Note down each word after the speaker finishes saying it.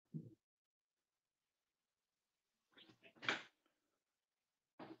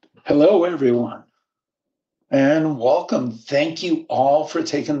Hello, everyone, and welcome. Thank you all for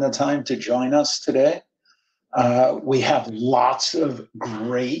taking the time to join us today. We have lots of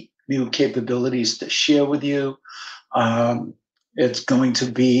great new capabilities to share with you. Um, it's going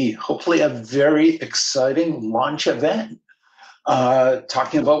to be hopefully a very exciting launch event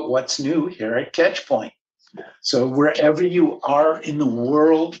talking about what's new here at Catchpoint. So, wherever you are in the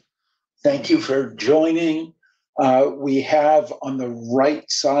world, thank you for joining. We have on the right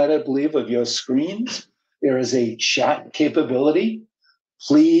side, I believe, of your screens, there is a chat capability.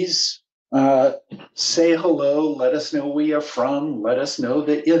 Please say hello. Let us know where you're from. Let us know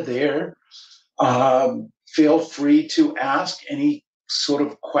that you're there. Feel free to ask any sort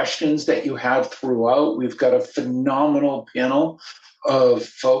of questions that you have throughout. We've got a phenomenal panel of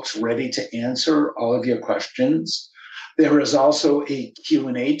folks ready to answer all of your questions. There is also a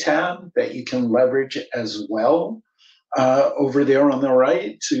Q&A tab that you can leverage as well over there on the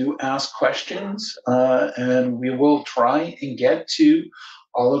right to ask questions, and we will try and get to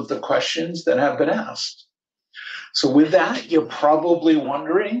all of the questions that have been asked. So with that, you're probably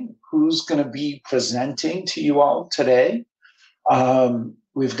wondering who's going to be presenting to you all today.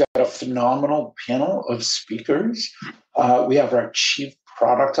 We've got a phenomenal panel of speakers. We have our Chief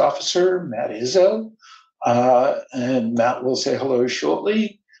Product Officer, Matt Izzo, and Matt will say hello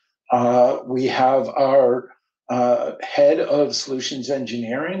shortly. We have our Head of Solutions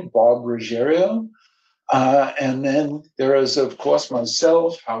Engineering, Bob Ruggiero. And then there is, of course,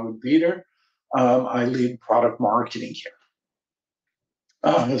 myself, Howard Beader. I lead product marketing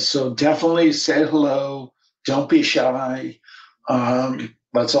here. So definitely say hello. Don't be shy.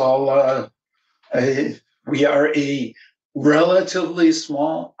 Let's all, we are a relatively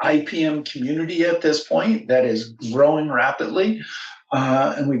small IPM community at this point that is growing rapidly.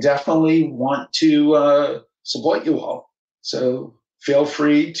 And we definitely want to support you all. So feel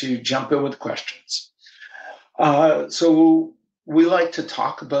free to jump in with questions. So we like to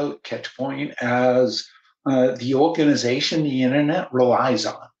talk about Catchpoint as the organization the internet relies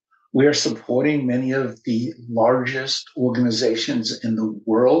on. We are supporting many of the largest organizations in the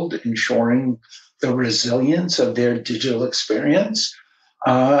world, ensuring the resilience of their digital experience.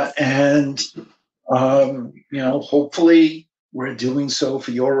 Hopefully we're doing so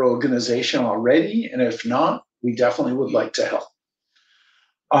for your organization already. And if not, we definitely would like to help.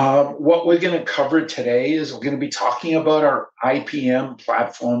 What we're going to cover today is we're going to be talking about our IPM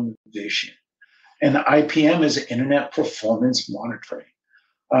platform vision. And IPM is Internet Performance Monitoring.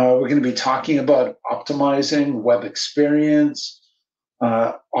 We're going to be talking about optimizing web experience,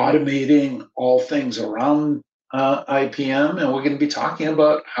 automating all things around IPM, and we're going to be talking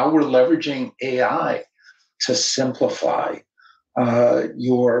about how we're leveraging AI to simplify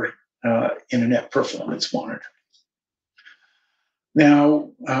your internet performance monitoring.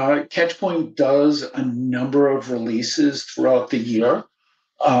 Now, Catchpoint does a number of releases throughout the year.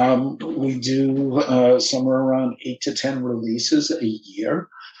 We do somewhere around 8 to 10 releases a year.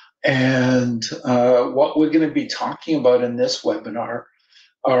 And what we're going to be talking about in this webinar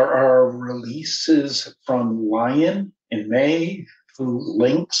are our releases from Lion in May through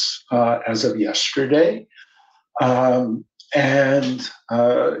Lynx as of yesterday. And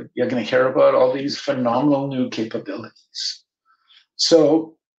you're going to hear about all these phenomenal new capabilities.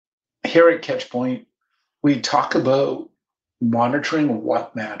 So here at Catchpoint, we talk about monitoring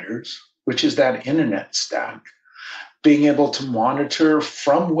what matters, which is that internet stack, being able to monitor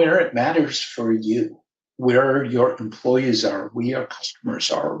from where it matters for you, where your employees are, where your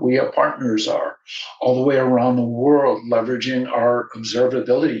customers are, where your partners are, all the way around the world, leveraging our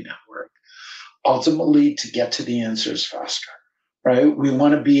observability network, ultimately to get to the answers faster, right? We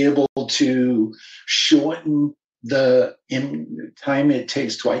want to be able to shorten the time it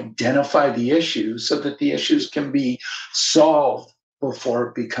takes to identify the issues so that the issues can be solved before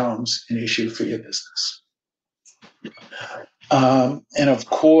it becomes an issue for your business. And of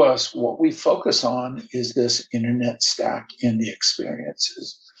course, what we focus on is this internet stack and the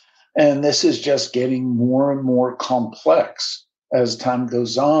experiences. And this is just getting more and more complex as time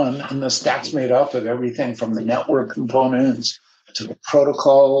goes on. And the stack's made up of everything from the network components to the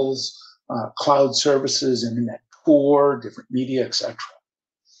protocols, cloud services, internet core, different media, etc.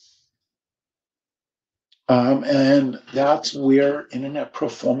 And that's where internet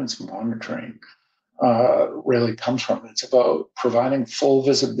performance monitoring really comes from. It's about providing full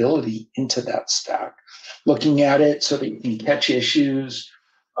visibility into that stack, looking at it so that you can catch issues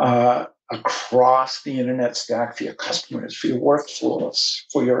across the internet stack for your customers, for your workflows,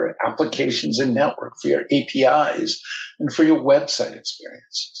 for your applications and network, for your APIs, and for your website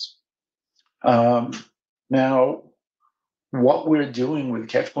experiences. Now, what we're doing with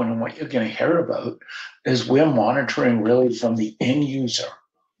Catchpoint and what you're going to hear about is we're monitoring really from the end user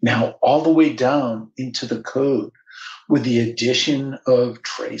now all the way down into the code with the addition of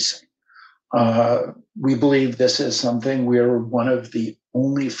tracing. We believe this is something we're one of the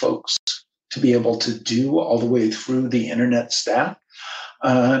only folks to be able to do all the way through the internet stack.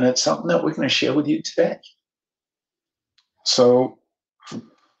 And it's something that we're going to share with you today. So,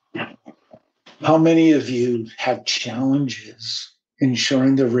 how many of you have challenges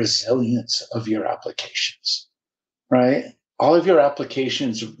ensuring the resilience of your applications, right? All of your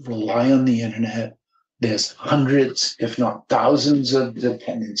applications rely on the internet. There's hundreds, if not thousands of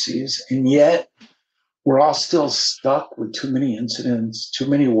dependencies, and yet we're all still stuck with too many incidents, too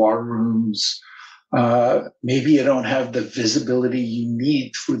many war rooms. Maybe you don't have the visibility you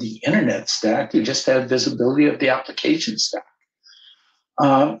need through the internet stack. You just have visibility of the application stack.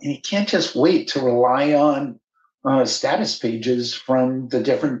 And you can't just wait to rely on status pages from the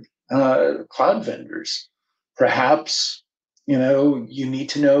different cloud vendors. Perhaps, you need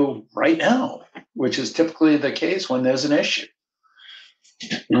to know right now, which is typically the case when there's an issue.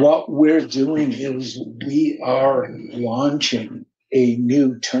 What we're doing is we are launching a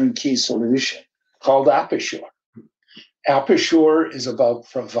new turnkey solution called AppAssure. AppAssure is about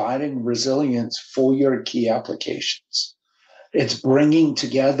providing resilience for your key applications. It's bringing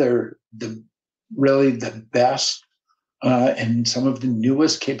together the best and some of the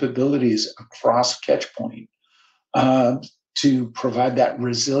newest capabilities across Catchpoint to provide that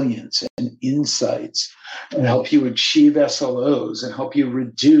resilience and insights and help you achieve SLOs and help you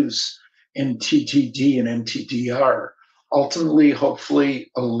reduce MTTD and MTDR, ultimately,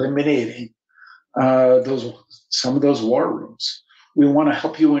 hopefully eliminating some of those war rooms. We want to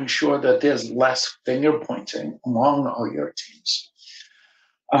help you ensure that there's less finger pointing among all your teams.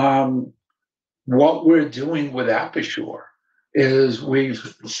 What we're doing with AppAssure is we've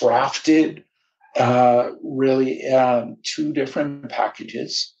crafted two different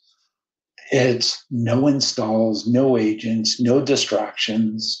packages. It's no installs, no agents, no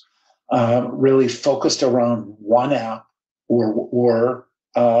distractions, really focused around one app or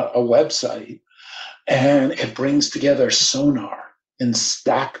a website. And it brings together Sonar and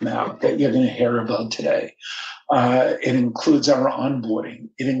StackMap that you're going to hear about today. It includes our onboarding.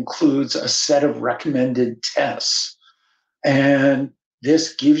 It includes a set of recommended tests. And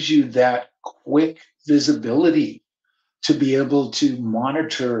this gives you that quick visibility to be able to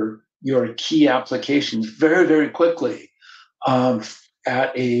monitor your key applications very, very quickly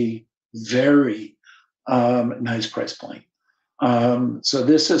at a very nice price point. So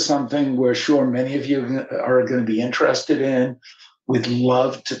this is something we're sure many of you are going to be interested in. We'd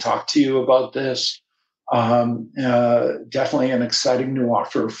love to talk to you about this. Definitely an exciting new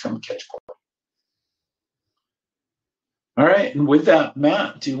offer from Catchpoint. All right, and with that,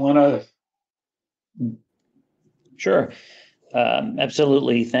 Matt, do you want to? Sure.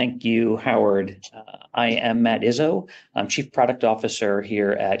 Absolutely. Thank you, Howard. I am Matt Izzo. I'm Chief Product Officer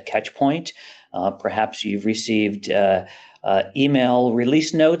here at Catchpoint. Perhaps you've received email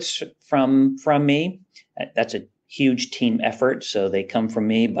release notes from me. That's a huge team effort, so they come from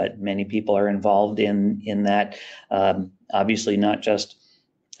me, but many people are involved in that. Obviously, not just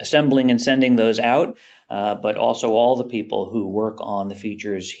assembling and sending those out, but also all the people who work on the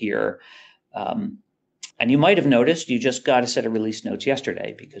features here. And you might have noticed you just got a set of release notes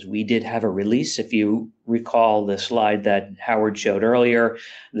yesterday because we did have a release. If you recall the slide that Howard showed earlier,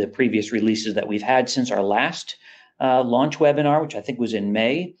 the previous releases that we've had since our last launch webinar, which I think was in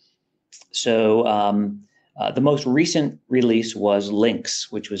May. So the most recent release was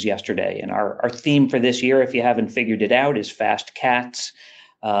Links, which was yesterday. And our theme for this year, if you haven't figured it out, is Fast Cats.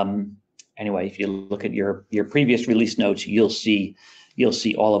 Anyway, if you look at your previous release notes, you'll see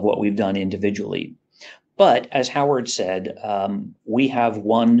all of what we've done individually. But as Howard said, we have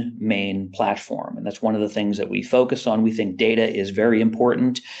one main platform, and that's one of the things that we focus on. We think data is very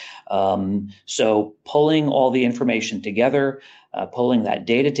important. So pulling all the information together, pulling that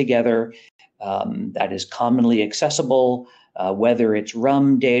data together that is commonly accessible, whether it's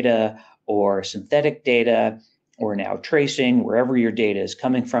RUM data or synthetic data, or now tracing, wherever your data is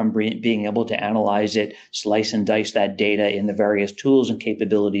coming from, being able to analyze it, slice and dice that data in the various tools and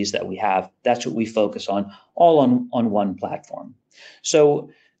capabilities that we have. That's what we focus on, all on one platform. So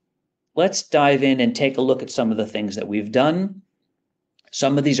let's dive in and take a look at some of the things that we've done.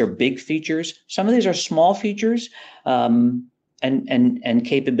 Some of these are big features. Some of these are small features and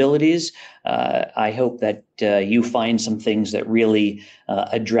capabilities. I hope that you find some things that really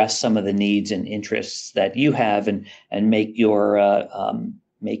address some of the needs and interests that you have and make your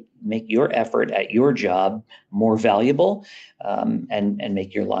make your effort at your job more valuable, and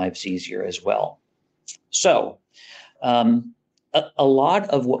make your lives easier as well. So a lot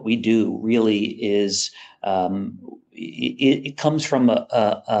of what we do really is it comes from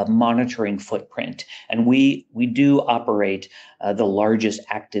a monitoring footprint, and we do operate the largest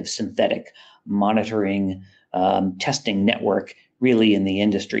active synthetic monitoring testing network really in the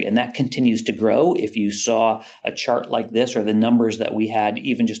industry, and that continues to grow. If you saw a chart like this or the numbers that we had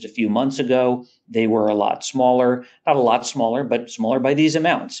even just a few months ago, they were a lot smaller, not a lot smaller, but smaller by these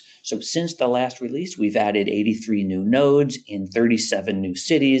amounts. So since the last release, we've added 83 new nodes in 37 new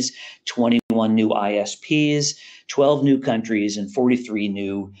cities, 21 new ISPs, 12 new countries, and 43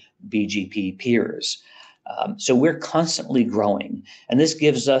 new BGP peers. So we're constantly growing, and this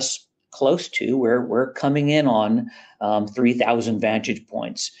gives us close to where we're coming in on 3,000 vantage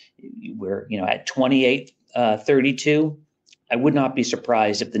points. We're at 2832. I would not be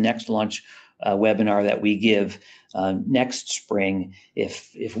surprised if the next launch webinar that we give next spring,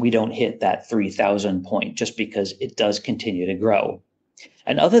 if we don't hit that 3,000 point, just because it does continue to grow.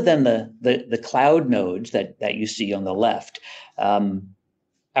 And other than the cloud nodes that you see on the left,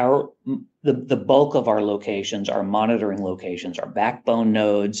 the bulk of our locations, our monitoring locations, our backbone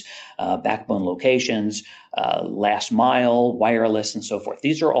nodes, backbone locations, last mile, wireless, and so forth.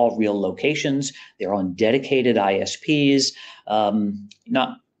 These are all real locations. They're on dedicated ISPs,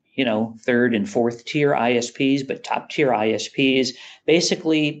 not third and fourth tier ISPs, but top tier ISPs.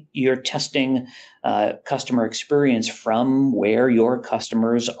 Basically, you're testing customer experience from where your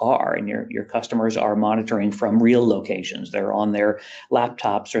customers are, and your customers are monitoring from real locations. They're on their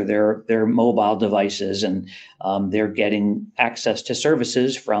laptops or their mobile devices, and they're getting access to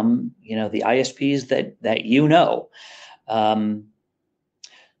services from the ISPs that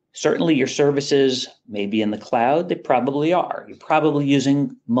Certainly your services may be in the cloud. They probably are. You're probably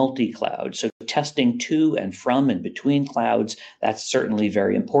using multi-cloud. So testing to and from and between clouds, that's certainly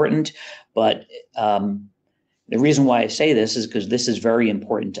very important. But the reason why I say this is because this is very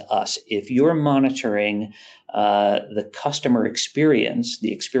important to us. If you're monitoring the customer experience,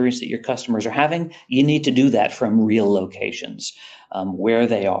 the experience that your customers are having, you need to do that from real locations, where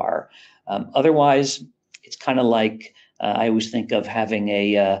they are. Otherwise, it's kind of like I always think of having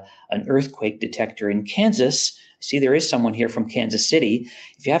an earthquake detector in Kansas. See, there is someone here from Kansas City.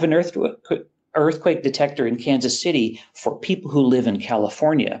 If you have an earthquake detector in Kansas City for people who live in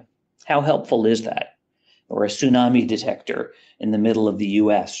California, how helpful is that? Or a tsunami detector in the middle of the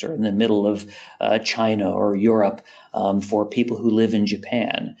US or in the middle of China or Europe for people who live in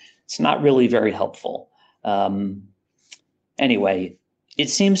Japan. It's not really very helpful. Anyway, it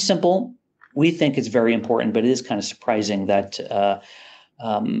seems simple. We think it's very important, but it is kind of surprising that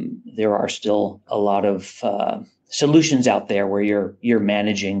there are still a lot of solutions out there where you're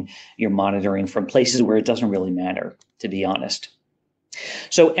managing your monitoring from places where it doesn't really matter, to be honest.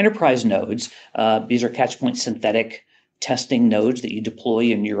 So enterprise nodes, these are Catchpoint synthetic testing nodes that you deploy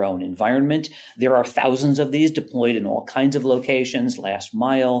in your own environment. There are thousands of these deployed in all kinds of locations: last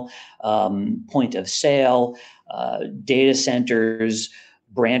mile, point of sale, data centers,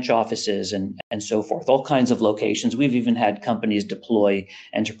 branch offices, and so forth, all kinds of locations. We've even had companies deploy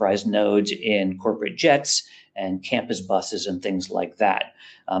enterprise nodes in corporate jets and campus buses and things like that.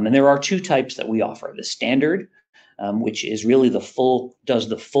 And there are two types that we offer: the standard, which is really does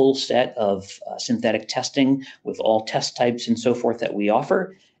the full set of synthetic testing with all test types and so forth that we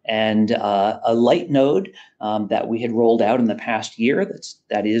offer, and a light node that we had rolled out in the past year.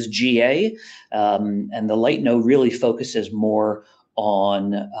 That is GA, and the light node really focuses more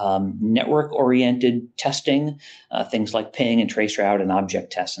on network-oriented testing, things like ping and traceroute and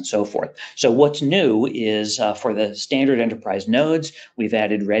object tests and so forth. So what's new is for the standard enterprise nodes, we've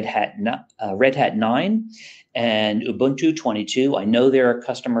added Red Hat 9 and Ubuntu 22. I know there are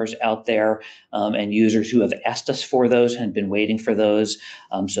customers out there and users who have asked us for those and been waiting for those.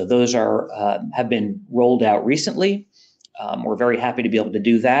 So those have been rolled out recently. We're very happy to be able to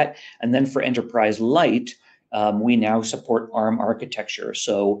do that. And then for Enterprise Lite, we now support ARM architecture.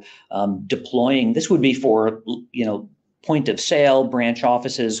 So deploying, this would be for, point of sale, branch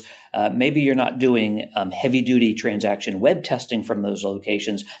offices. Maybe you're not doing heavy duty transaction web testing from those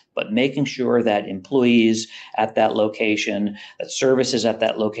locations, but making sure that employees at that location, that services at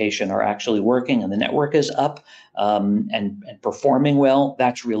that location are actually working and the network is up and performing well.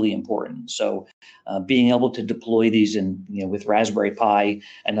 That's really important. So being able to deploy these with Raspberry Pi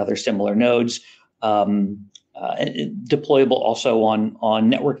and other similar nodes, deployable also on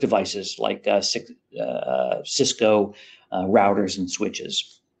network devices like Cisco routers and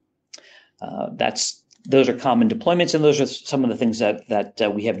switches. That's those are common deployments, and those are some of the things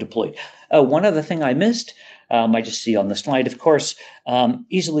that we have deployed. One other thing I missed, I just see on the slide, of course,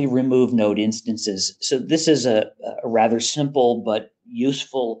 easily remove node instances. So this is a rather simple but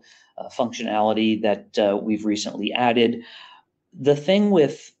useful functionality that we've recently added. The thing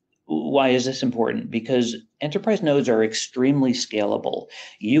with why is this important? Because enterprise nodes are extremely scalable.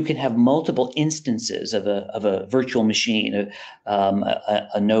 You can have multiple instances of a virtual machine,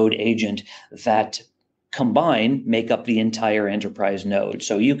 a node agent that combine make up the entire enterprise node.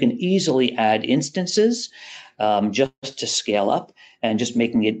 So you can easily add instances just to scale up, and just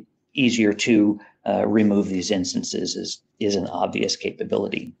making it easier to remove these instances is an obvious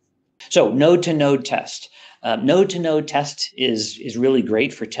capability. So node-to-node test. Node-to-node test is really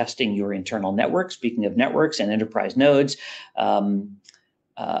great for testing your internal network. Speaking of networks and enterprise nodes, by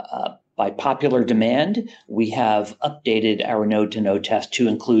popular demand, we have updated our node-to-node test to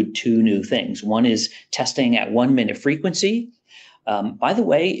include two new things. One is testing at 1 minute frequency. By the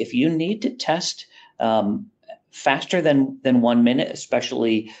way, if you need to test faster than 1 minute,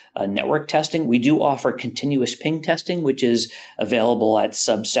 especially network testing, we do offer continuous ping testing, which is available at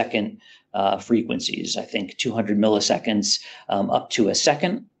sub-second frequencies, I think 200 milliseconds up to a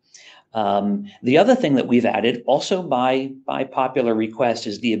second. The other thing that we've added, also by popular request,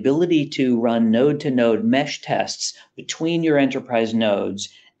 is the ability to run node-to-node mesh tests between your enterprise nodes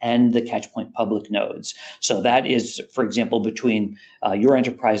and the Catchpoint public nodes. So that is, for example, between your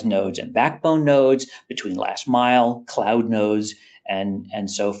enterprise nodes and backbone nodes, between last mile, cloud nodes, and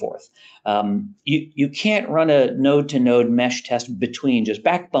so forth. You can't run a node-to-node mesh test between just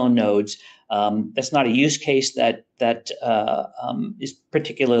backbone nodes. That's not a use case that is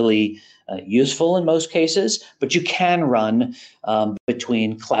particularly useful in most cases, but you can run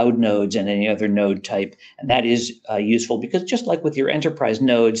between cloud nodes and any other node type, and that is useful because just like with your enterprise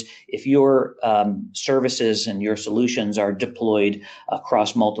nodes, if your services and your solutions are deployed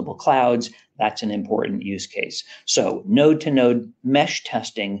across multiple clouds, that's an important use case. So node-to-node mesh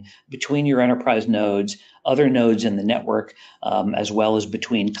testing between your enterprise nodes, other nodes in the network, as well as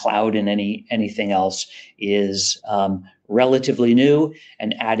between cloud and anything else, is relatively new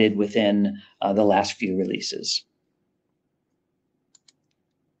and added within the last few releases.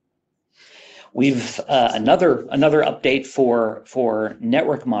 We've another update for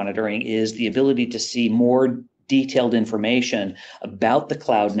network monitoring is the ability to see more detailed information about the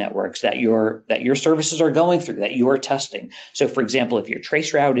cloud networks that your services are going through, that you are testing. So for example, if your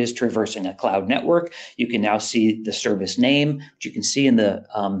trace route is traversing a cloud network, you can now see the service name, which you can see in the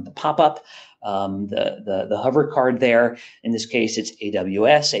pop-up, the hover card there. In this case, it's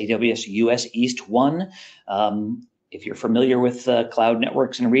AWS US East 1. If you're familiar with cloud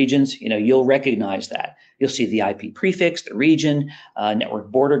networks and regions, you'll recognize that. You'll see the IP prefix, the region,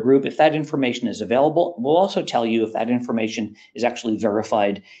 network border group. If that information is available, we'll also tell you if that information is actually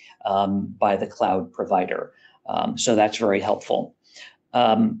verified by the cloud provider. So that's very helpful.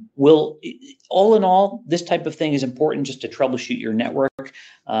 All in all, this type of thing is important just to troubleshoot your network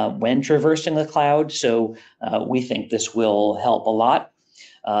when traversing the cloud. So we think this will help a lot.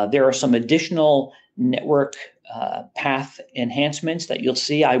 There are some additional network path enhancements that you'll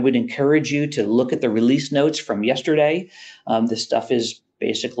see. I would encourage you to look at the release notes from yesterday. This stuff is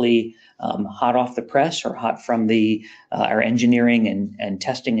basically hot off the press or hot from our engineering and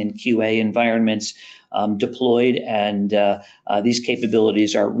testing and QA environments deployed, and these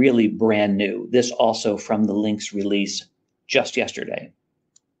capabilities are really brand new. This also from the Lynx release just yesterday.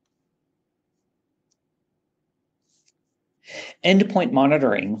 Endpoint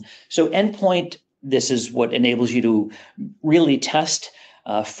monitoring. So endpoint, this is what enables you to really test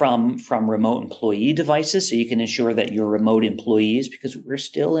from remote employee devices, so you can ensure that your remote employees, because we're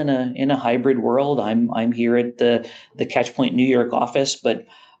still in a hybrid world. I'm here at the Catchpoint New York office, but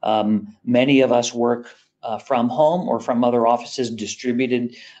many of us work from home or from other offices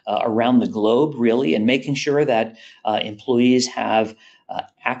distributed around the globe, really, and making sure that employees have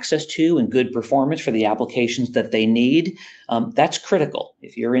access to and good performance for the applications that they need. That's critical.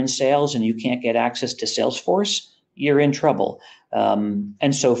 If you're in sales and you can't get access to Salesforce, you're in trouble,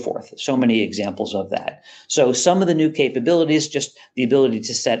 and so forth. So many examples of that. So some of the new capabilities, just the ability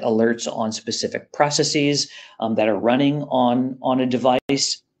to set alerts on specific processes that are running on a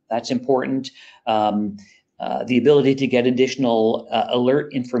device. That's important. The ability to get additional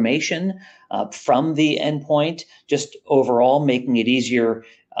alert information from the endpoint, just overall making it easier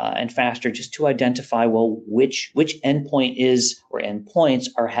and faster just to identify, well, which endpoint is or endpoints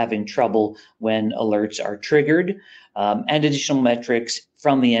are having trouble when alerts are triggered, and additional metrics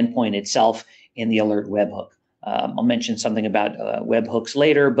from the endpoint itself in the alert webhook. I'll mention something about webhooks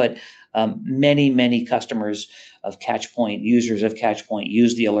later, but Many customers of Catchpoint, users of Catchpoint,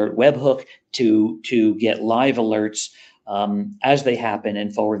 use the alert webhook to get live alerts as they happen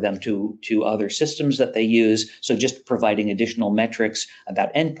and forward them to other systems that they use. So just providing additional metrics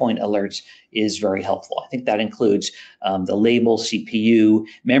about endpoint alerts is very helpful. I think that includes the label, CPU,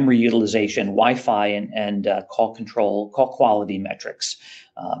 memory utilization, Wi-Fi, and call control, call quality metrics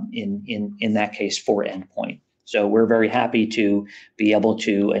in that case for endpoint. So we're very happy to be able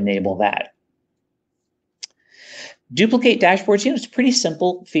to enable that. Duplicate dashboards, it's a pretty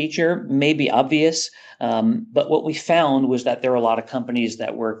simple feature, maybe obvious, but what we found was that there are a lot of companies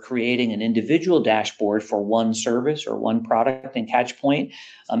that were creating an individual dashboard for one service or one product in Catchpoint,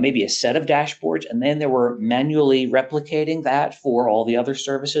 maybe a set of dashboards, and then they were manually replicating that for all the other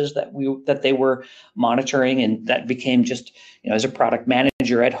services that they were monitoring, and that became just, as a product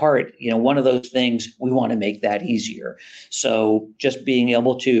manager at heart, one of those things, we want to make that easier. So just being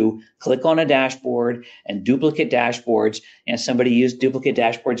able to click on a dashboard and duplicate dashboards, and somebody used duplicate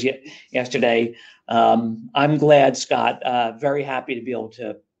dashboards yesterday. I'm glad, Scott, very happy to be able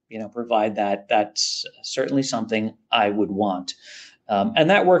to, provide that. That's certainly something I would want. And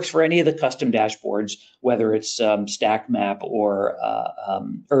that works for any of the custom dashboards, whether it's Stack Map or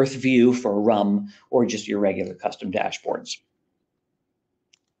Earth View for RUM, or just your regular custom dashboards.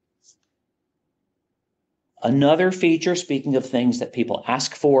 Another feature, speaking of things that people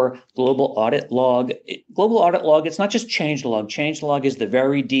ask for, global audit log. Global audit log, it's not just change log. Change log is the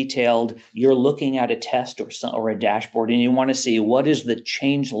very detailed, you're looking at a test or a dashboard and you want to see what is the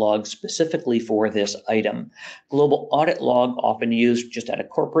change log specifically for this item. Global audit log, often used just at a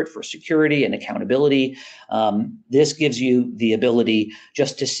corporate for security and accountability. This gives you the ability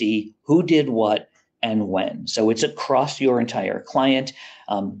just to see who did what and when. So it's across your entire client.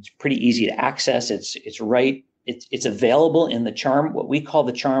 It's pretty easy to access. It's available in the charm, what we call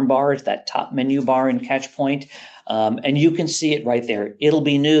the charm bar. It's that top menu bar in Catchpoint, and you can see it right there. It'll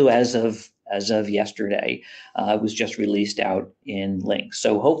be new as of yesterday. It was just released out in Link.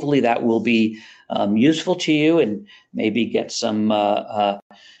 So hopefully that will be useful to you and maybe get some.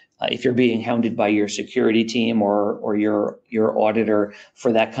 If you're being hounded by your security team or your auditor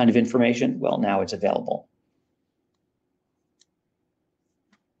for that kind of information, well, now it's available.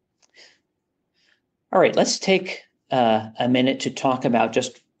 All right, let's take a minute to talk about,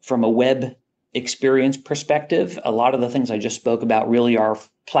 just from a web experience perspective, a lot of the things I just spoke about really are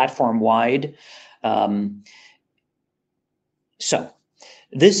platform-wide. So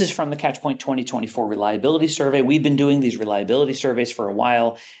this is from the Catchpoint 2024 Reliability Survey. We've been doing these reliability surveys for a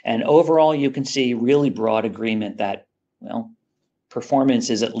while, and overall you can see really broad agreement that, well, performance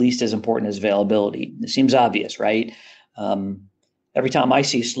is at least as important as availability. It seems obvious, right? Every time I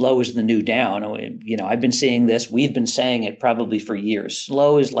see slow is the new down, I've been seeing this, we've been saying it probably for years.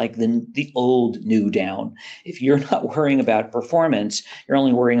 Slow is like the old new down. If you're not worrying about performance, you're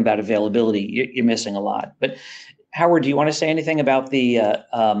only worrying about availability, you're missing a lot. But Howard, do you want to say anything about the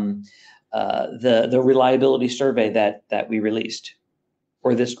reliability survey that we released,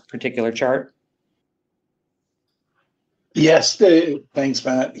 or this particular chart? Yes, thanks,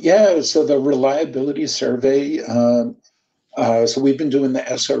 Matt. Yeah, so the reliability survey, so we've been doing the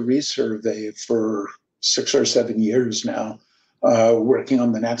SRE survey for 6 or 7 years now, working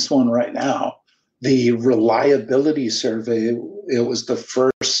on the next one right now. The reliability survey, this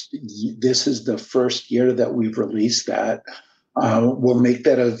is the first year that we've released that. We'll make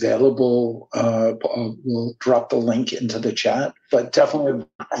that available. We'll drop the link into the chat, but definitely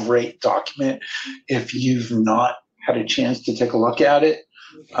a great document. If you've not had a chance to take a look at it,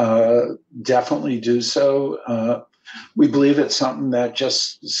 definitely do so. We believe it's something that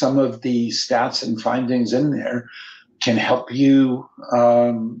just some of the stats and findings in there can help you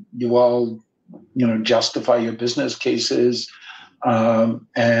all justify your business cases,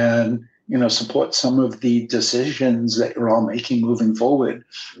 and support some of the decisions that you're all making moving forward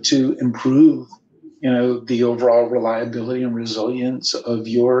to improve the overall reliability and resilience of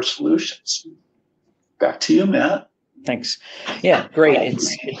your solutions. Back to you, Matt. Thanks. Yeah, great.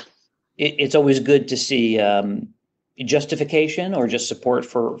 It's always good to see justification or just support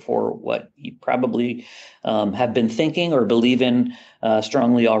for what you probably have been thinking or believe in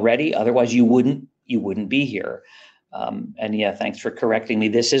strongly already. Otherwise, you wouldn't be here. And yeah, thanks for correcting me.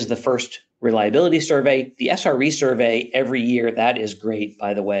 This is the first reliability survey. The SRE survey every year, that is great,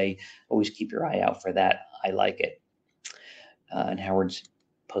 by the way. Always keep your eye out for that. I like it. And Howard's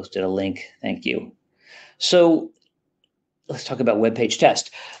posted a link. Thank you. So let's talk about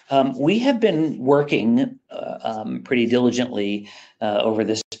WebPageTest. We have been working pretty diligently over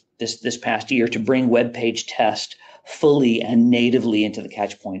this past year to bring WebPageTest fully and natively into the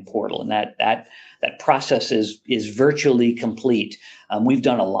Catchpoint portal. And that process is virtually complete. We've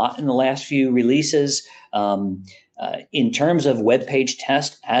done a lot in the last few releases. In terms of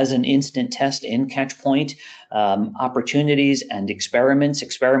WebPageTest as an instant test in Catchpoint, opportunities and experiments.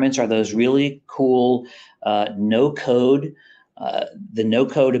 Experiments are those really cool no code, the no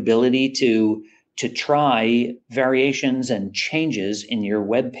code ability to try variations and changes in your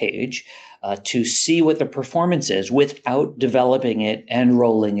web page to see what the performance is without developing it and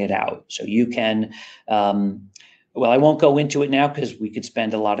rolling it out. So you can, well, I won't go into it now because we could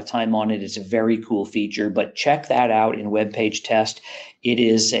spend a lot of time on it. It's a very cool feature, but check that out in WebPageTest. It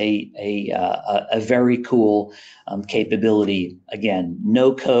is a very cool capability. Again,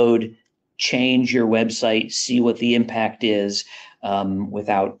 no code, change your website, see what the impact is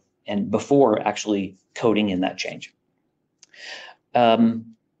without and before actually coding in that change.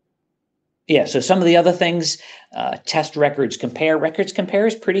 Yeah, so some of the other things, test records compare. Records compare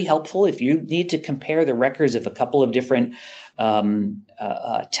is pretty helpful if you need to compare the records of a couple of different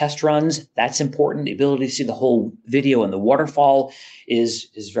test runs. That's important. The ability to see the whole video and the waterfall is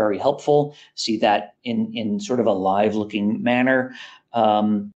very helpful. See that in sort of a live looking manner.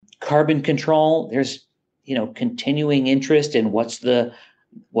 Carbon control, there's continuing interest in what's the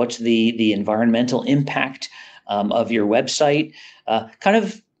environmental impact of your website. Kind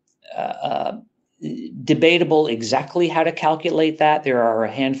of debatable exactly how to calculate that. There are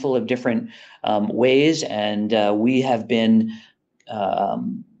a handful of different ways, and we have been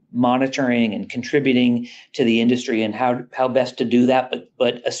monitoring and contributing to the industry and how best to do that.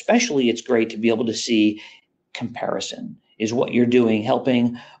 But especially, it's great to be able to see comparison. Is what you're doing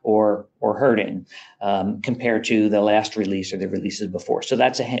helping or hurting compared to the last release or the releases before? So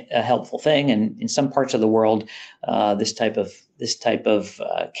that's a helpful thing. And in some parts of the world, this type of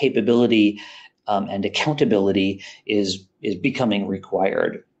capability and accountability is becoming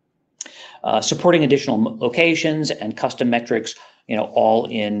required. Supporting additional locations and custom metrics, all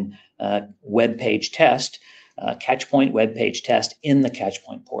in WebPageTest, Catchpoint WebPageTest in the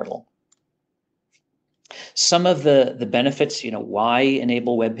Catchpoint portal. Some of the benefits, why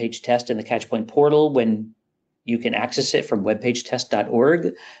enable WebPageTest in the Catchpoint portal when you can access it from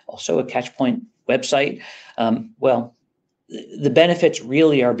webpagetest.org, also a Catchpoint website. Well, the benefits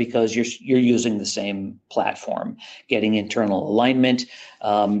really are because you're using the same platform, getting internal alignment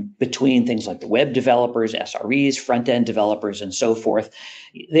between things like the web developers, SREs, front-end developers, and so forth.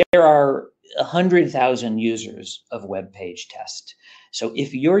 There are 100,000 users of WebPageTest. So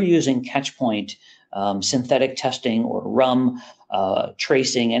if you're using Catchpoint, synthetic testing or RUM,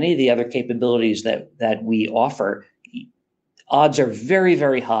 tracing, any of the other capabilities that we offer, odds are very,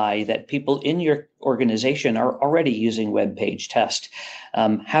 very high that people in your organization are already using WebPageTest.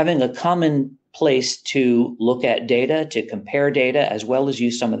 Having a common place to look at data, to compare data, as well as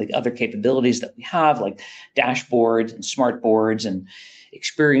use some of the other capabilities that we have, like dashboards and smart boards and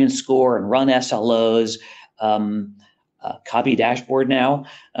experience score and run SLOs, copy dashboard now,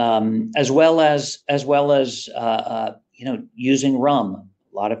 as well as using RUM.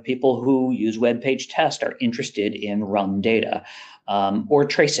 A lot of people who use WebPageTest are interested in RUM data or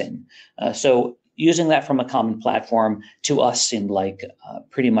tracing. So using that from a common platform to us seemed like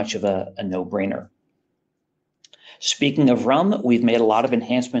pretty much of a no-brainer. Speaking of RUM, we've made a lot of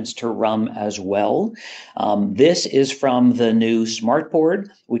enhancements to RUM as well. This is from the new Smart Board,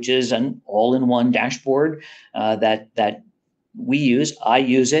 which is an all-in-one dashboard that we use. I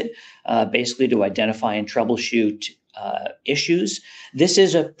use it basically to identify and troubleshoot issues. This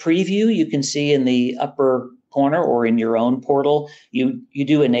is a preview. You can see in the upper corner or in your own portal, you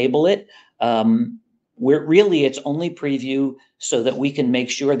do enable it. It's only preview so that we can make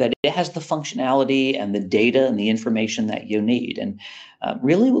sure that it has the functionality and the data and the information that you need. And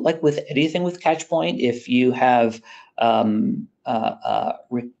really, like with anything with Catchpoint, if you have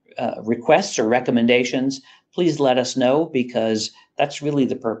requests or recommendations, please let us know, because that's really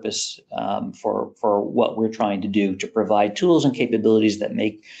the purpose for what we're trying to do, to provide tools and capabilities that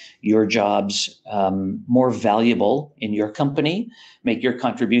make your jobs more valuable in your company, make your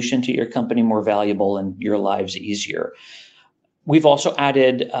contribution to your company more valuable, and your lives easier. We've also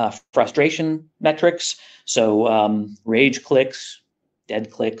added frustration metrics, so rage clicks,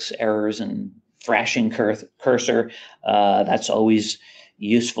 dead clicks, errors, and thrashing cursor. That's always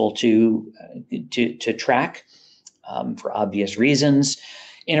useful to track for obvious reasons.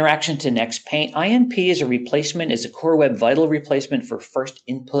 Interaction to next paint. INP is a Core Web Vital replacement for first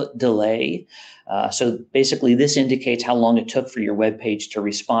input delay. So basically, this indicates how long it took for your web page to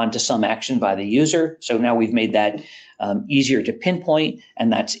respond to some action by the user. So now we've made that easier to pinpoint,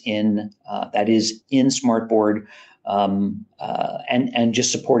 and that is in Smartboard and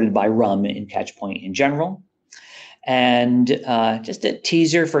just supported by RUM in Catchpoint in general. And just a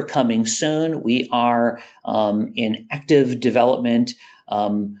teaser for coming soon, we are in active development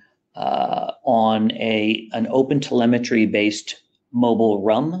on an open telemetry based mobile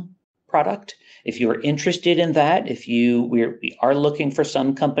RUM product. If you're interested in that, we are looking for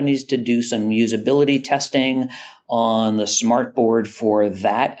some companies to do some usability testing on the smartboard for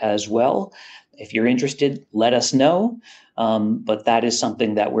that as well. If you're interested, let us know. But that is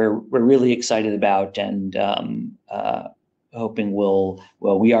something that we're really excited about, and hoping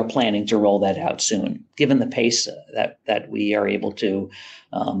we are planning to roll that out soon, given the pace that we are able to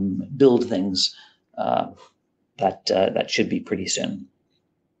build things. That should be pretty soon.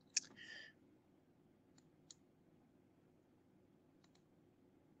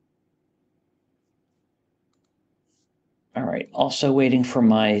 All right, also waiting for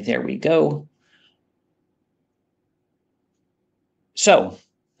there we go. So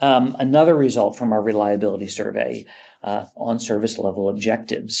another result from our reliability survey on service level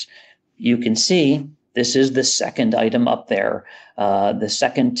objectives. You can see this is the second item up there. The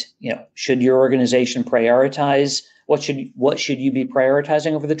second, should your organization prioritize? What should you be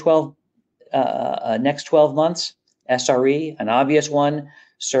prioritizing over the next 12 months? SRE, an obvious one.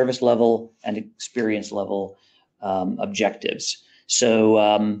 Service level and experience level objectives. So,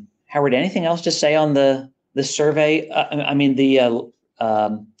 Howard, anything else to say on the survey?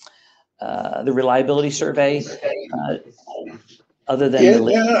 The reliability survey, other than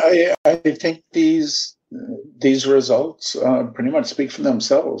I think these results pretty much speak for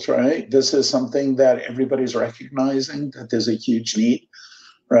themselves, right? This is something that everybody's recognizing, that there's a huge need,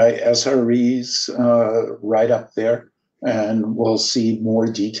 right? SREs right up there, and we'll see more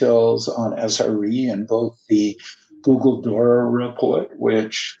details on SRE in both the Google DORA report,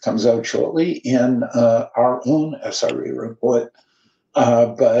 which comes out shortly, and our own SRE report.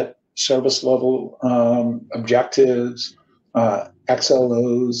 But service level objectives,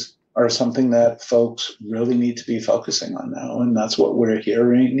 XLOs are something that folks really need to be focusing on now. And that's what we're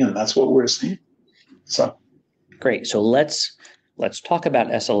hearing, and that's what we're seeing. So great. So let's talk about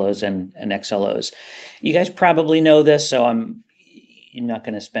SLOs and XLOs. You guys probably know this, so I'm not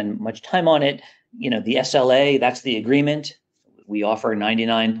going to spend much time on it. The SLA, that's the agreement. We offer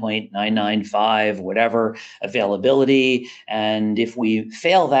 99.995, whatever, availability. And if we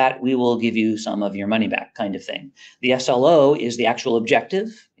fail that, we will give you some of your money back, kind of thing. The SLO is the actual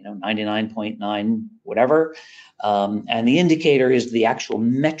objective, 99.9, whatever. And the indicator is the actual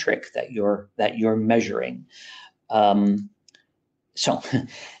metric that you're measuring. So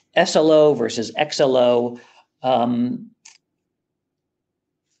SLO versus XLO.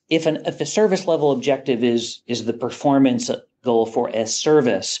 If a service level objective is the performance goal for a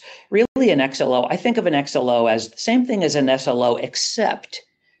service, really an XLO, I think of an XLO as the same thing as an SLO, except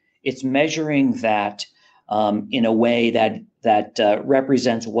it's measuring that in a way that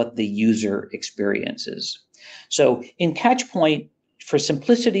represents what the user experiences. So in Catchpoint, for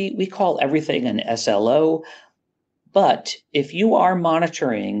simplicity, we call everything an SLO. But if you are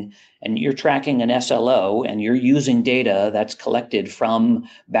monitoring and you're tracking an SLO and you're using data that's collected from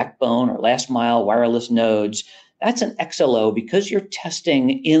backbone or last mile wireless nodes, that's an XLO because you're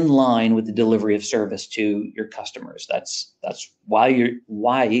testing in line with the delivery of service to your customers. That's why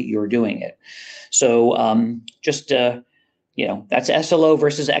you're doing it. So that's SLO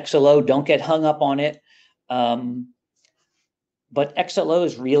versus XLO. Don't get hung up on it. But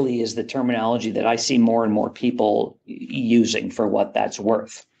XLOs really is the terminology that I see more and more people using for what that's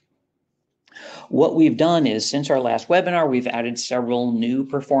worth. What we've done is, since our last webinar, we've added several new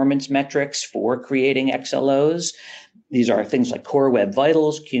performance metrics for creating XLOs. These are things like core web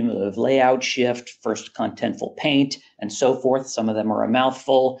vitals, cumulative layout shift, first contentful paint, and so forth. Some of them are a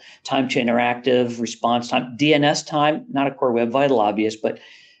mouthful. Time to interactive, response time, DNS time, not a core web vital, obvious, but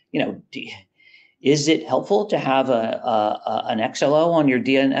is it helpful to have an XLO on your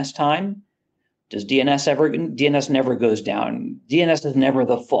DNS time? Does DNS never goes down? DNS is never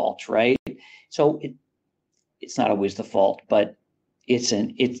the fault, right? So it's not always the fault, but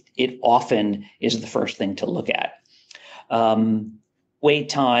it often is the first thing to look at. Wait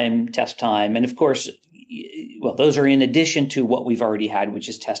time, test time, and of course, those are in addition to what we've already had, which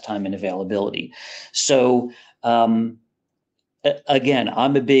is test time and availability. So again,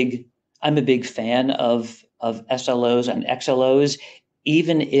 I'm a big fan of SLOs and XLOs,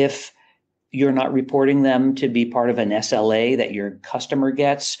 even if you're not reporting them to be part of an SLA that your customer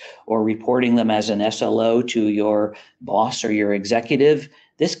gets, or reporting them as an SLO to your boss or your executive.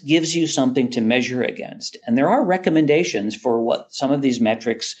 This gives you something to measure against. And there are recommendations for what some of these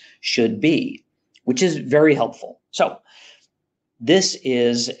metrics should be, which is very helpful. So this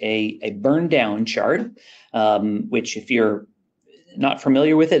is a burn down chart, which if you're not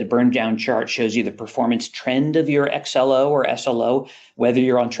familiar with it, a burn down chart shows you the performance trend of your XLO or SLO, whether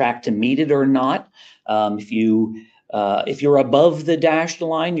you're on track to meet it or not. If you're above the dashed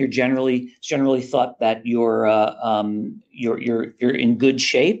line, you're generally thought that you're in good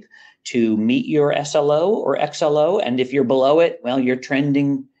shape to meet your SLO or XLO, and if you're below it, well, you're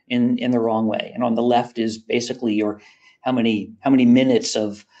trending in the wrong way. And on the left is basically your how many minutes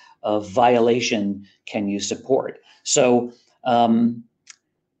of violation can you support. So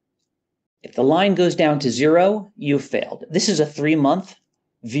if the line goes down to 0, you've failed. This is a 3-month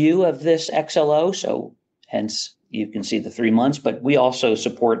view of this XLO, so hence you can see the 3 months, but we also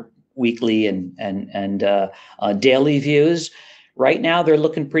support weekly and daily views. Right now, they're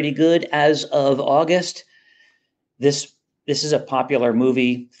looking pretty good as of August. This is a popular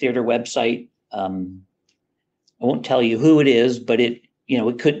movie theater website. I won't tell you who it is, but it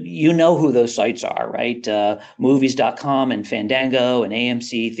could, who those sites are, right? Movies.com and Fandango and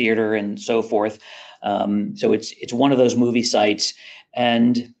AMC Theater and so forth. So it's one of those movie sites,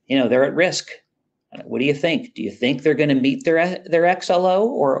 and they're at risk. What do you think? Do you think they're going to meet their XLO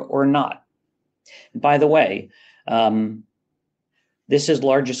or not? And by the way, this is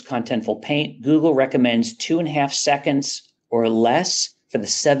largest contentful paint. Google recommends 2.5 seconds or less for the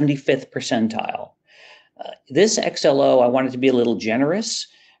 75th percentile. This XLO, I wanted to be a little generous,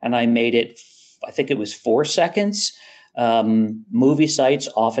 and I made it, I think it was 4 seconds. Movie sites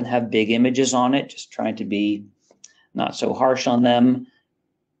often have big images on it, just trying to be not so harsh on them.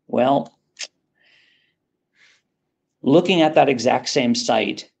 Well, looking at that exact same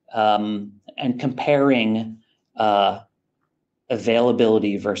site and comparing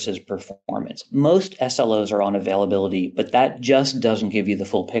availability versus performance, most SLOs are on availability, but that just doesn't give you the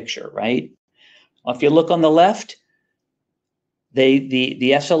full picture, right? If you look on the left,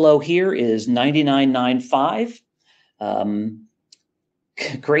 the SLO here is 99.95.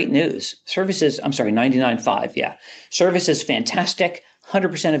 Great news. Services, I'm sorry, 99.5. Yeah. Service is fantastic.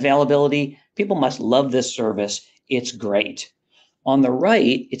 100% availability. People must love this service. It's great. On the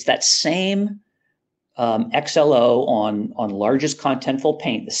right, it's that same XLO on largest contentful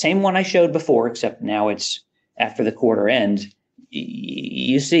paint, the same one I showed before, except now it's after the quarter end.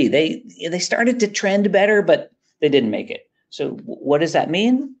 You see, they started to trend better, but they didn't make it. So what does that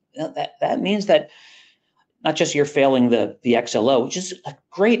mean? That means that not just you're failing the XLO, which is a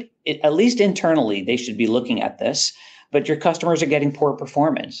great, at least internally, they should be looking at this, but your customers are getting poor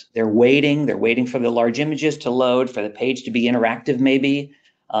performance. They're waiting for the large images to load, for the page to be interactive maybe.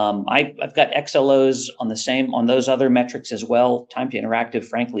 I've got XLOs on those other metrics as well. Time to interactive,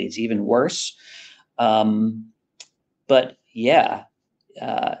 frankly, it's even worse. But yeah,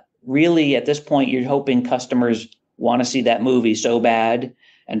 really at this point, you're hoping customers want to see that movie so bad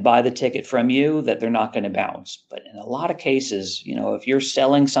and buy the ticket from you that they're not going to bounce. But in a lot of cases, if you're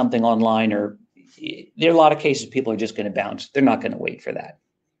selling something online, or there are a lot of cases people are just going to bounce. They're not going to wait for that.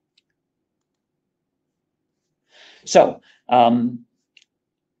 So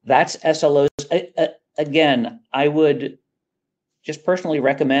that's SLOs. Again, I would just personally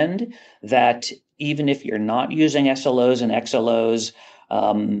recommend that even if you're not using SLOs and XLOs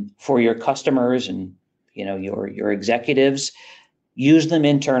for your customers and your executives, use them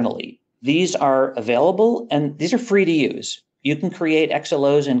internally. These are available and these are free to use. You can create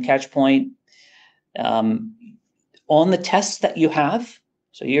XLOs in Catchpoint on the tests that you have.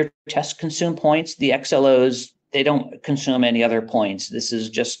 So your tests consume points. The XLOs, they don't consume any other points. This is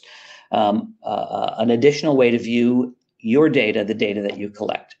just an additional way to view your data, the data that you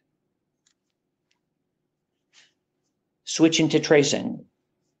collect. Switching to tracing.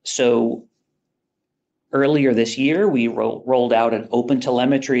 So earlier this year, we rolled out an open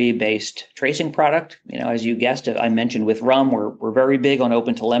telemetry based tracing product. As you guessed, I mentioned with RUM, we're very big on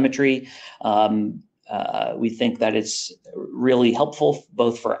open telemetry. We think that it's really helpful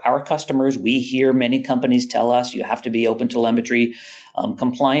both for our customers. We hear many companies tell us you have to be open telemetry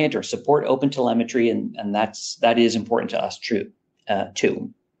compliant or support open telemetry, and that is important to us too.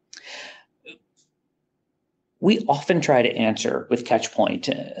 We often try to answer with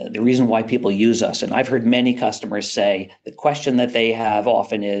Catchpoint the reason why people use us. And I've heard many customers say the question that they have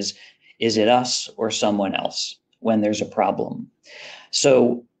often is it us or someone else when there's a problem?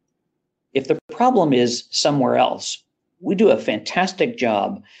 So if the problem is somewhere else, we do a fantastic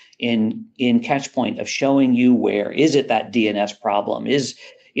job in Catchpoint of showing you where. Is it that DNS problem?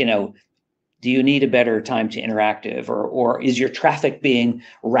 Do you need a better time to interactive, or is your traffic being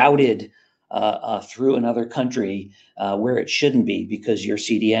routed through another country where it shouldn't be because your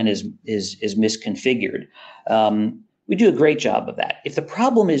CDN is misconfigured. We do a great job of that. If the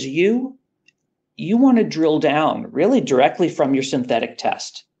problem is you want to drill down really directly from your synthetic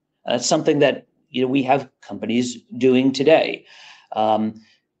test. That's something that we have companies doing today.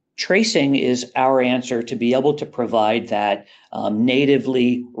 Tracing is our answer to be able to provide that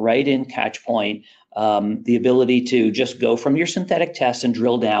natively right in Catchpoint, the ability to just go from your synthetic test and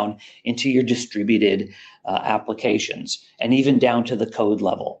drill down into your distributed applications, and even down to the code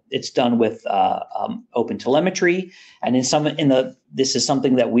level. It's done with open telemetry, and this is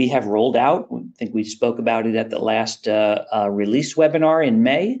something that we have rolled out. I think we spoke about it at the last release webinar in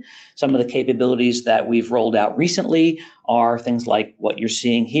May. Some of the capabilities that we've rolled out recently are things like what you're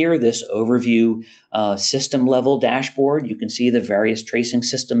seeing here, this overview system level dashboard. You can see the various tracing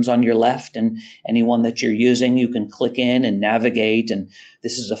systems on your left, and any one that you're using, you can click in and navigate. And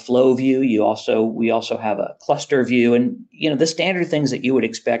this is a flow view. We also have a cluster view, and the standard things that you would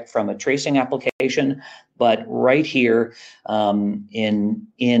expect from a tracing application. But right here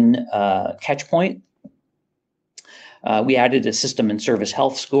in Catchpoint, we added a system and service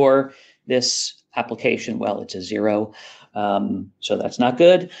health score. This application, well, it's a 0, so that's not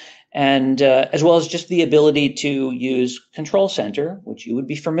good. And as well as just the ability to use Control Center, which you would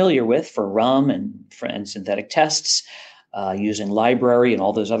be familiar with for RUM and synthetic tests, using library and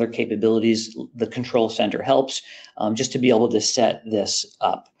all those other capabilities. The Control Center helps just to be able to set this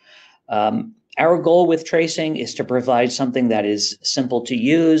up. Our goal with tracing is to provide something that is simple to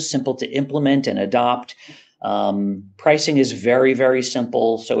use, simple to implement and adopt. Pricing is very, very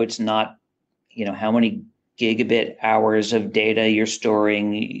simple, so it's not, how many gigabit hours of data you're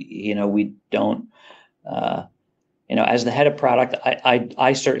storing. We don't, as the head of product,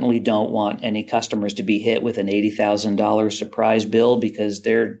 I certainly don't want any customers to be hit with an $80,000 surprise bill because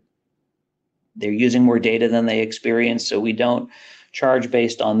they're using more data than they experience. So we don't charge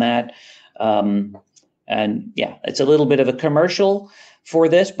based on that. And yeah, it's a little bit of a commercial for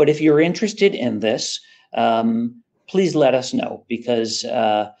this, but if you're interested in this, please let us know, because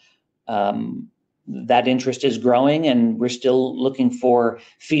that interest is growing, and we're still looking for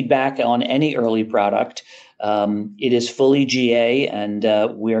feedback on any early product. It is fully GA, and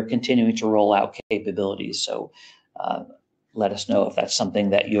we are continuing to roll out capabilities. So let us know if that's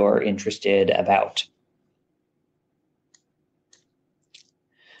something that you're interested about.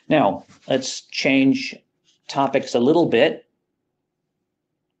 Now, let's change topics a little bit.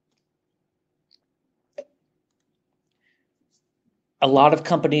 A lot of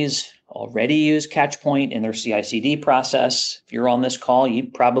companies already use Catchpoint in their CI/CD process. If you're on this call, you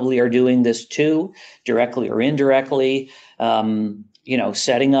probably are doing this too, directly or indirectly.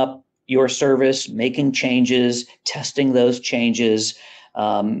 Setting up your service, making changes, testing those changes.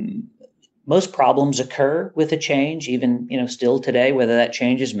 Most problems occur with a change, even still today, whether that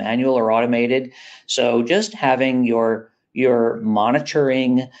change is manual or automated. So just having your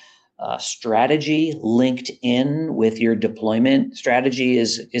monitoring strategy linked in with your deployment strategy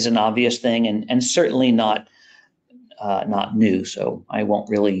is an obvious thing, and certainly not new. So I won't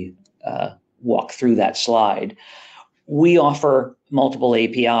really walk through that slide. We offer multiple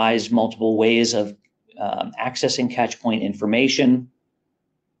APIs, multiple ways of accessing Catchpoint information,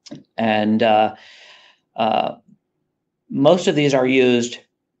 and most of these are used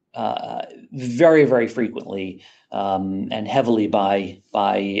very, very frequently and heavily by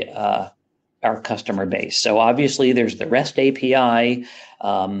our customer base. So obviously there's the REST API.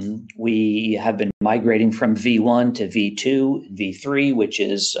 We have been migrating from V1 to V2, V3, which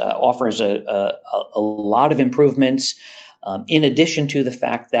offers a lot of improvements, in addition to the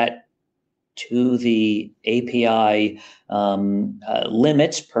fact that to the API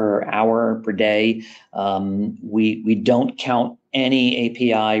limits per hour per day, we don't count any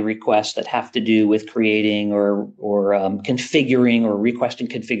API requests that have to do with creating or configuring or requesting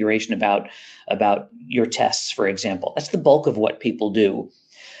configuration about your tests, for example. That's the bulk of what people do.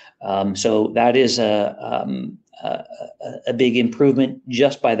 So that is a big improvement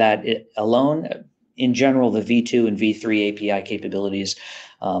just by that alone. In general, the V2 and V3 API capabilities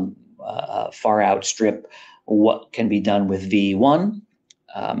far outstrip what can be done with V1.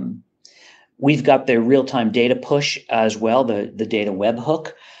 We've got the real-time data push as well, the data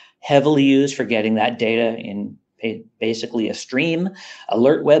webhook, heavily used for getting that data in basically a stream.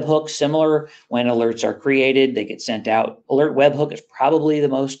 Alert webhook, similar. When alerts are created, they get sent out. Alert webhook is probably the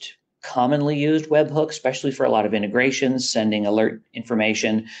most commonly used webhook, especially for a lot of integrations, sending alert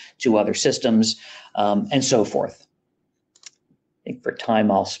information to other systems, and so forth. I think for time,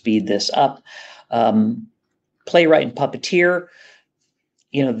 I'll speed this up. Playwright and Puppeteer.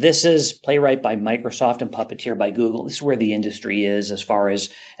 this is Playwright by Microsoft and Puppeteer by Google. This is where the industry is as far as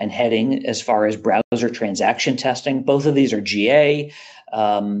browser transaction testing. Both of these are GA.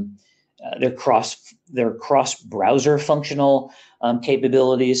 They're cross browser functional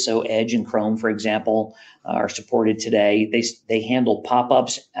capabilities. So Edge and Chrome, for example, are supported today. They handle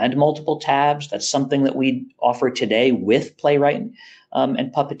pop-ups and multiple tabs. That's something that we offer today with Playwright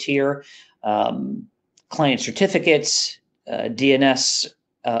and Puppeteer. Client certificates, DNS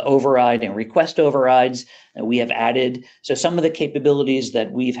override and request overrides we have added. So some of the capabilities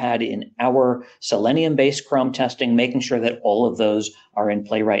that we've had in our Selenium-based Chrome testing, making sure that all of those are in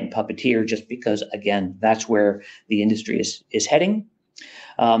Playwright and Puppeteer, just because, again, that's where the industry is heading.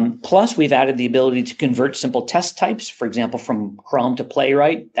 Plus, we've added the ability to convert simple test types, for example, from Chrome to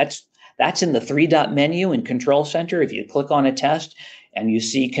Playwright. That's in the three-dot menu in Control Center. If you click on a test and you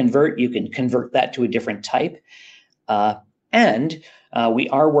see convert, you can convert that to a different type. And we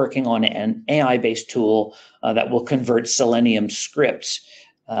are working on an AI-based tool that will convert Selenium scripts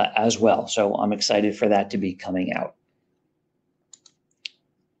as well. So I'm excited for that to be coming out.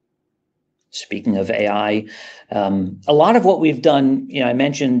 Speaking of AI, a lot of what we've done, I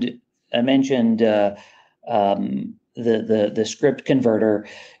mentioned the script converter.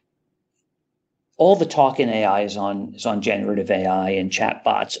 All the talk in AI is on generative AI and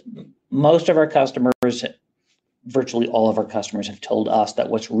chatbots. Most of our customers, virtually all of our customers, have told us that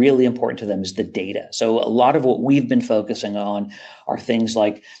what's really important to them is the data. So a lot of what we've been focusing on are things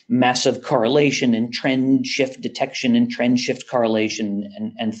like massive correlation and trend shift detection and trend shift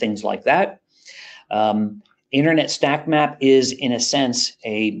correlation and things like that. Internet Stack Map is, in a sense,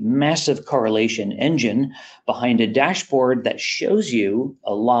 a massive correlation engine behind a dashboard that shows you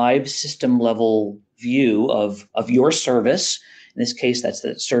a live system level view of your service. In this case, that's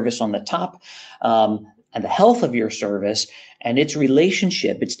the service on the top, and the health of your service and its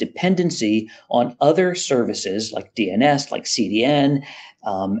relationship, its dependency on other services like DNS, like CDN,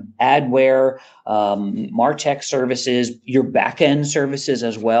 adware, MarTech services, your backend services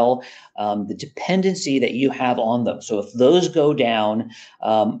as well, the dependency that you have on them. So if those go down,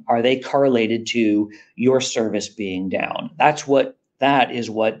 are they correlated to your service being down? That is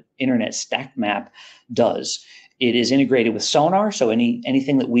what Internet Stack Map does. It is integrated with Sonar, so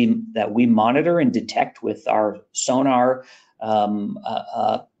anything that we monitor and detect with our Sonar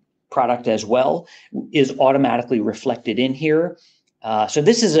product as well is automatically reflected in here. So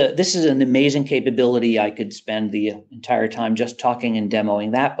this is an amazing capability. I could spend the entire time just talking and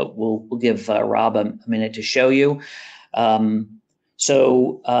demoing that, but we'll give Rob a minute to show you.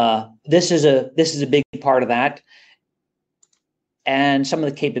 This is a big part of that, and some of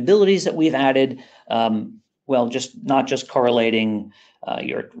the capabilities that we've added. Not just correlating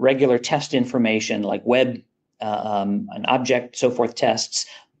your regular test information like web and object, so forth tests,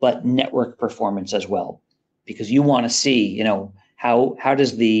 but network performance as well, because you want to see, how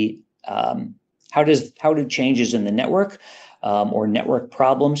do changes in the network or network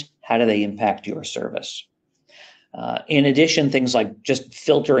problems, how do they impact your service? In addition, things like just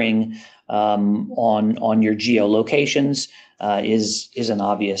filtering on your geolocations is an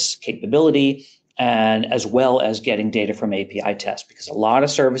obvious capability, and as well as getting data from API tests, because a lot of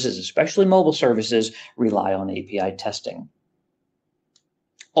services, especially mobile services, rely on API testing.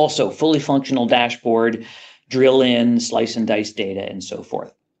 Also, fully functional dashboard, drill in, slice and dice data, and so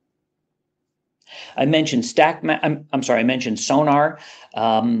forth. I mentioned I mentioned Sonar.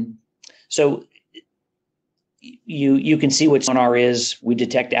 So you can see what Sonar is. We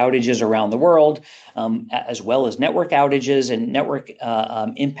detect outages around the world, as well as network outages and network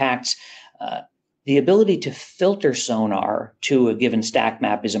impacts. The ability to filter Sonar to a given stack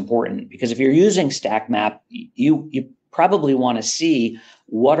map is important, because if you're using stack map, you probably want to see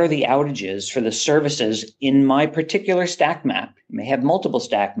what are the outages for the services in my particular stack map. You may have multiple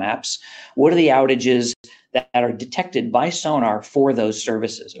stack maps. What are the outages that are detected by Sonar for those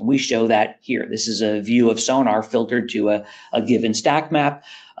services? And we show that here. This is a view of Sonar filtered to a given stack map.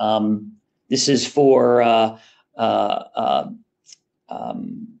 This is for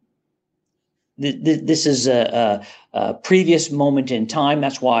this is a previous moment in time.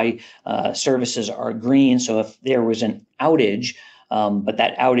 That's why services are green. So if there was an outage, but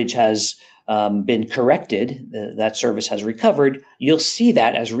that outage has been corrected, that service has recovered, you'll see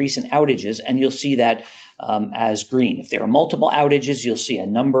that as recent outages, and you'll see that as green. If there are multiple outages, you'll see a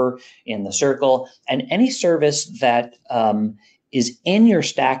number in the circle. And any service that is in your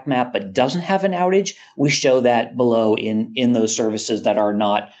stack map but doesn't have an outage, we show that below in those services that are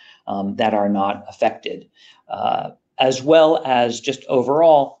not affected, as well as just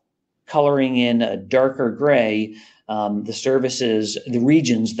overall coloring in a darker gray the services, the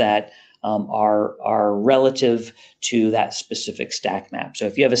regions that are relative to that specific stack map. So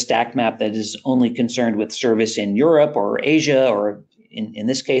if you have a stack map that is only concerned with service in Europe or Asia, or in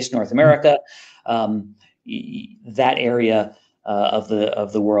this case, North America, that area of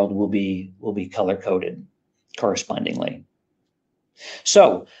the world will be color coded correspondingly.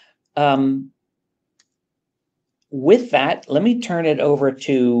 So with that, let me turn it over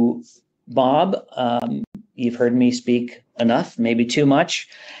to Bob. You've heard me speak enough, maybe too much,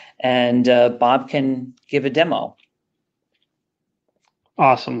 and Bob can give a demo.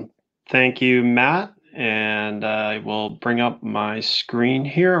 Awesome. Thank you, Matt. And I will bring up my screen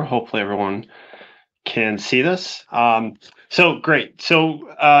here. Hopefully everyone can see this. So great. So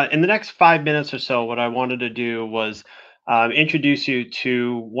in the next 5 minutes or so, what I wanted to do was introduce you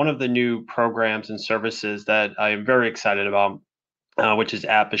to one of the new programs and services that I am very excited about, which is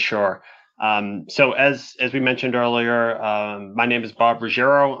App Assure. So as we mentioned earlier, my name is Bob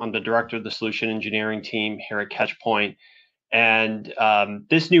Ruggiero. I'm the director of the solution engineering team here at Catchpoint. And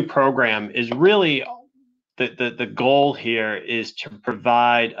this new program is really the goal here is to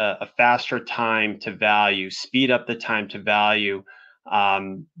provide a faster time to value, speed up the time to value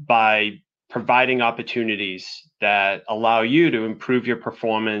by providing opportunities that allow you to improve your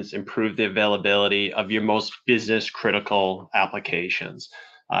performance, improve the availability of your most business critical applications,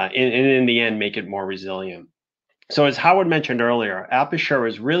 and in the end, make it more resilient. So as Howard mentioned earlier, App Assure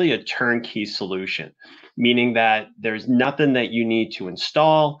is really a turnkey solution, meaning that there's nothing that you need to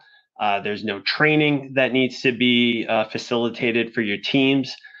install. There's no training that needs to be facilitated for your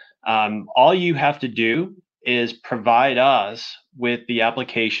teams. All you have to do is provide us with the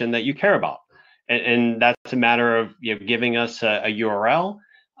application that you care about. And that's a matter of giving us a URL,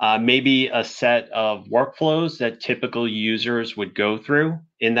 maybe a set of workflows that typical users would go through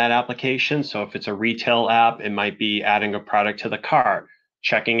in that application. So if it's a retail app, it might be adding a product to the cart,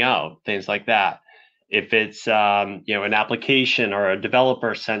 checking out, things like that. If it's an application or a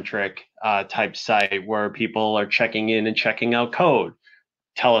developer-centric type site where people are checking in and checking out code,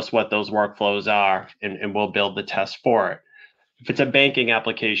 tell us what those workflows are, and we'll build the test for it. If it's a banking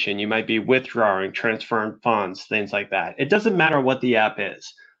application, you might be withdrawing, transferring funds, things like that. It doesn't matter what the app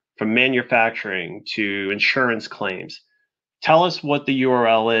is, from manufacturing to insurance claims. Tell us what the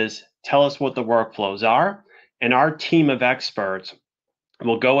URL is, tell us what the workflows are, and our team of experts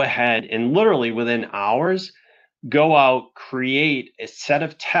will go ahead and literally within hours, go out, create a set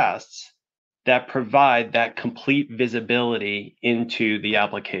of tests that provide that complete visibility into the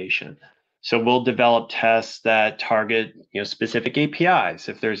application. So we'll develop tests that target specific APIs,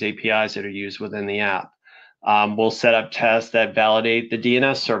 if there's APIs that are used within the app. We'll set up tests that validate the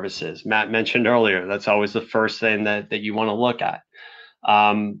DNS services. Matt mentioned earlier, that's always the first thing that you want to look at.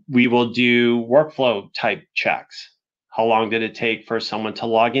 We will do workflow type checks. How long did it take for someone to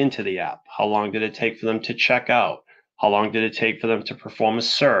log into the app? How long did it take for them to check out? How long did it take for them to perform a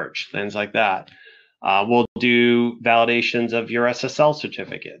search? Things like that. We'll do validations of your SSL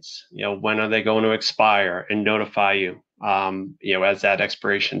certificates. When are they going to expire, and notify you, as that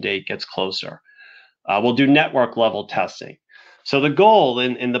expiration date gets closer. We'll do network level testing. So the goal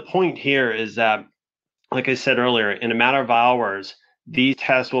and the point here is that, like I said earlier, in a matter of hours, these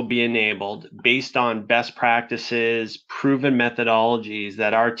tests will be enabled based on best practices, proven methodologies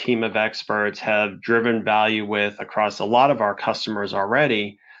that our team of experts have driven value with across a lot of our customers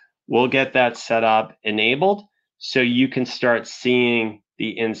already. We'll get that set up, enabled, so you can start seeing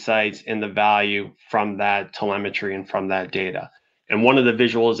the insights and the value from that telemetry and from that data. And one of the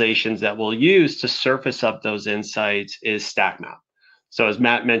visualizations that we'll use to surface up those insights is StackMap. So as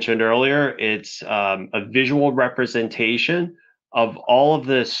Matt mentioned earlier, it's a visual representation of all of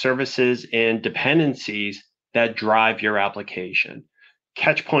the services and dependencies that drive your application.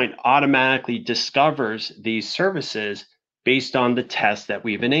 Catchpoint automatically discovers these services based on the tests that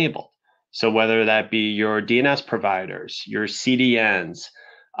we've enabled. So whether that be your DNS providers, your CDNs,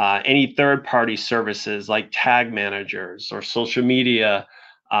 any third-party services like tag managers or social media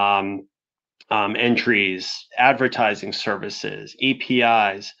entries, advertising services,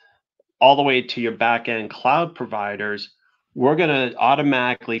 APIs, all the way to your back-end cloud providers, we're going to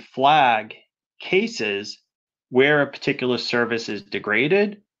automatically flag cases where a particular service is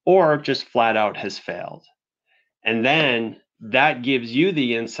degraded or just flat out has failed. And then that gives you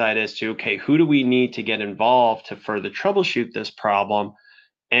the insight as to, okay, who do we need to get involved to further troubleshoot this problem,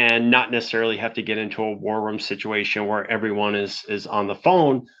 and not necessarily have to get into a war room situation where everyone is on the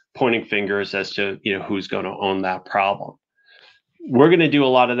phone pointing fingers as to who's going to own that problem. We're going to do a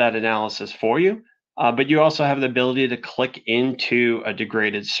lot of that analysis for you. But you also have the ability to click into a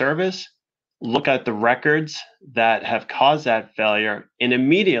degraded service, look at the records that have caused that failure, and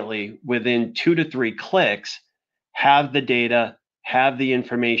immediately within 2 to 3 clicks, have the data, have the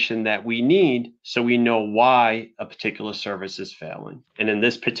information that we need so we know why a particular service is failing. And in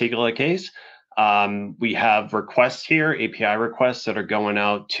this particular case, we have requests here, API requests that are going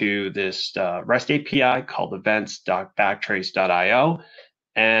out to this REST API called events.backtrace.io.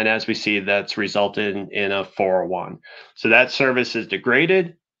 And as we see, that's resulted in a 401. So that service is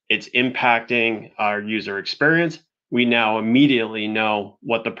degraded. It's impacting our user experience. We now immediately know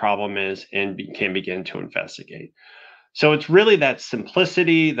what the problem is and can begin to investigate. So it's really that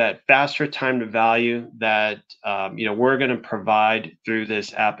simplicity, that faster time to value that we're going to provide through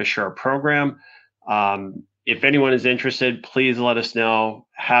this App Assure program. If anyone is interested, please let us know.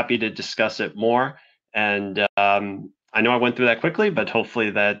 Happy to discuss it more. And I know I went through that quickly, but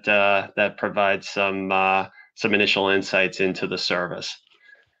hopefully that provides some initial insights into the service.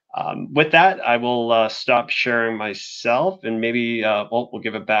 With that, I will stop sharing myself, and maybe we'll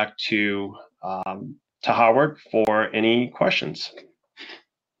give it back to Howard for any questions.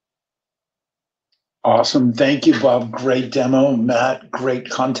 Awesome. Thank you, Bob. Great demo. Matt, great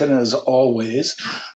content as always.